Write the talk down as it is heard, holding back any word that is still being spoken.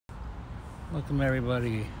Welcome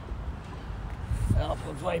everybody.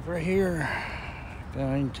 Alpha Viper here.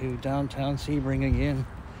 Going to downtown Sebring again.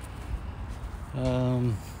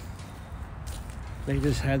 They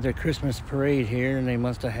just had their Christmas parade here and they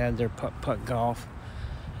must have had their putt golf.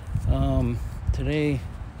 Today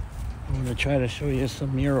I'm going to try to show you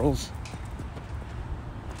some murals,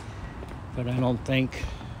 but I don't think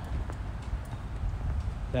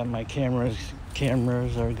that my cameras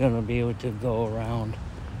are going to be able to go around.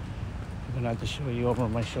 I'm going to have to show you over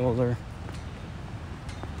my shoulder.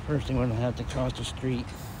 First I'm going to have to cross the street.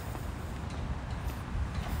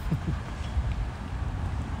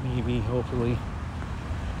 Maybe, hopefully.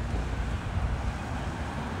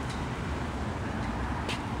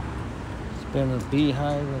 It's been a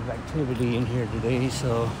beehive of activity in here today,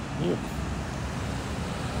 so yeah.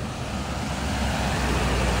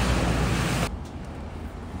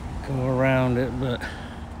 Go around it, but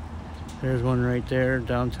there's one right there,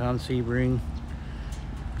 downtown Sebring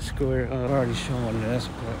Square. I've already shown this,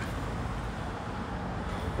 but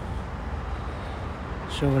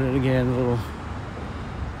showing it again. Little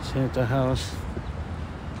Santa house.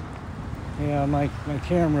 Yeah, my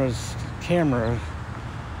camera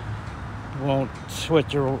won't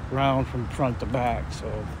switch around from front to back,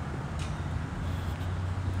 so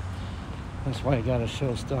that's why I gotta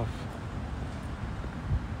show stuff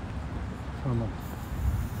from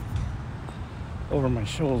over my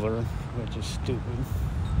shoulder, which is stupid.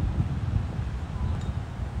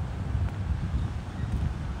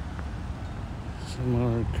 Some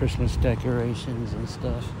more Christmas decorations and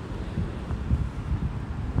stuff.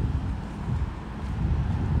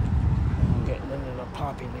 I'm getting into the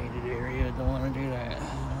populated area, don't want to do that.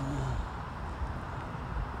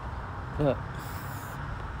 But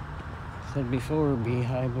I said before,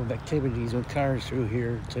 beehive of activities with cars through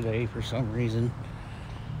here today for some reason.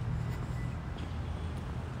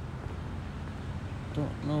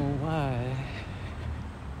 Don't know why.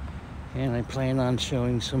 And I plan on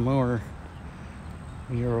showing some more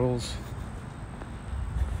murals.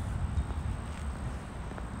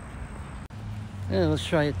 Yeah, let's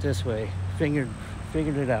try it this way. Figured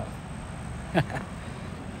it out.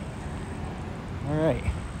 All right.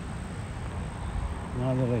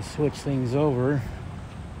 Now that I switch things over,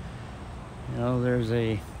 you know,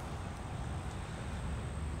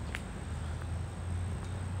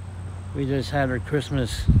 we just had our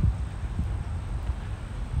Christmas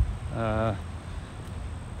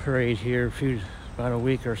parade here about a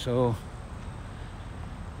week or so.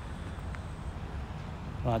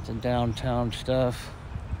 Lots of downtown stuff.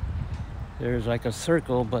 There's like a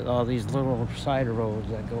circle, but all these little side roads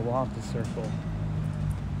that go off the circle.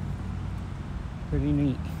 Pretty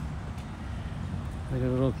neat. Like a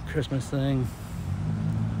little Christmas thing.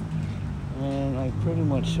 And I pretty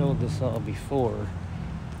much showed this all before,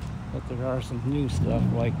 but there are some new stuff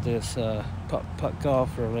like this putt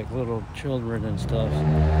golf for like little children and stuff.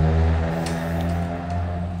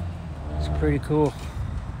 It's pretty cool.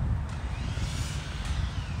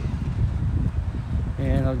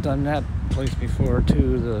 And I've done that place before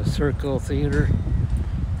too, the Circle Theater.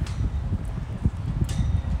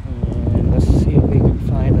 And let's see if we can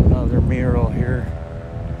find another mural here.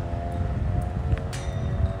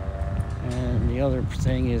 And the other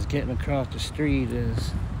thing is getting across the street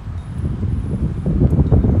is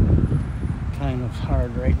kind of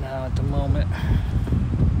hard right now at the moment.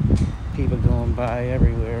 People going by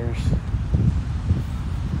everywhere.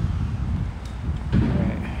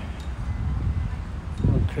 Alright.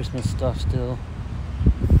 Little Christmas stuff still.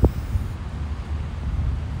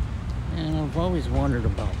 And I've always wondered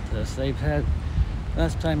about this. They've had,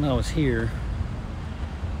 last time I was here,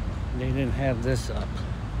 they didn't have this up.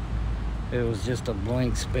 It was just a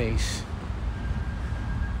blank space.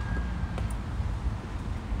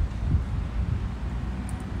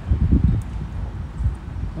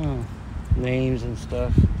 Names and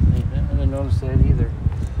stuff. I didn't notice that either.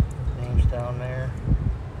 Names down there.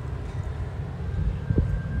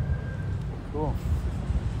 Cool.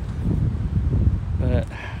 But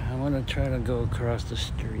I want to try to go across the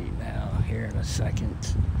street now here in a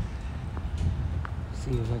second.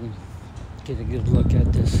 See if I can get a good look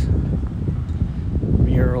at this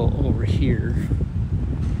mural over here.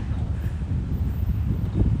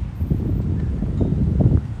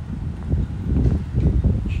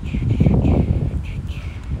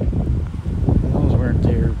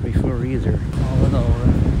 Before either, all in all.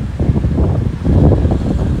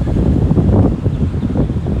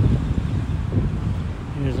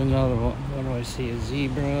 Here's another one. What do I see? A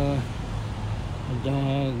zebra, the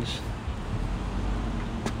dogs,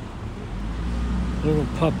 little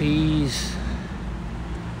puppies,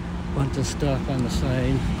 bunch of stuff on the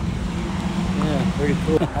side. Pretty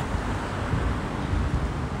cool.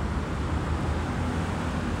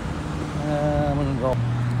 I'm gonna go. All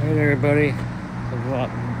right, everybody. The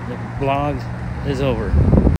vlog is over.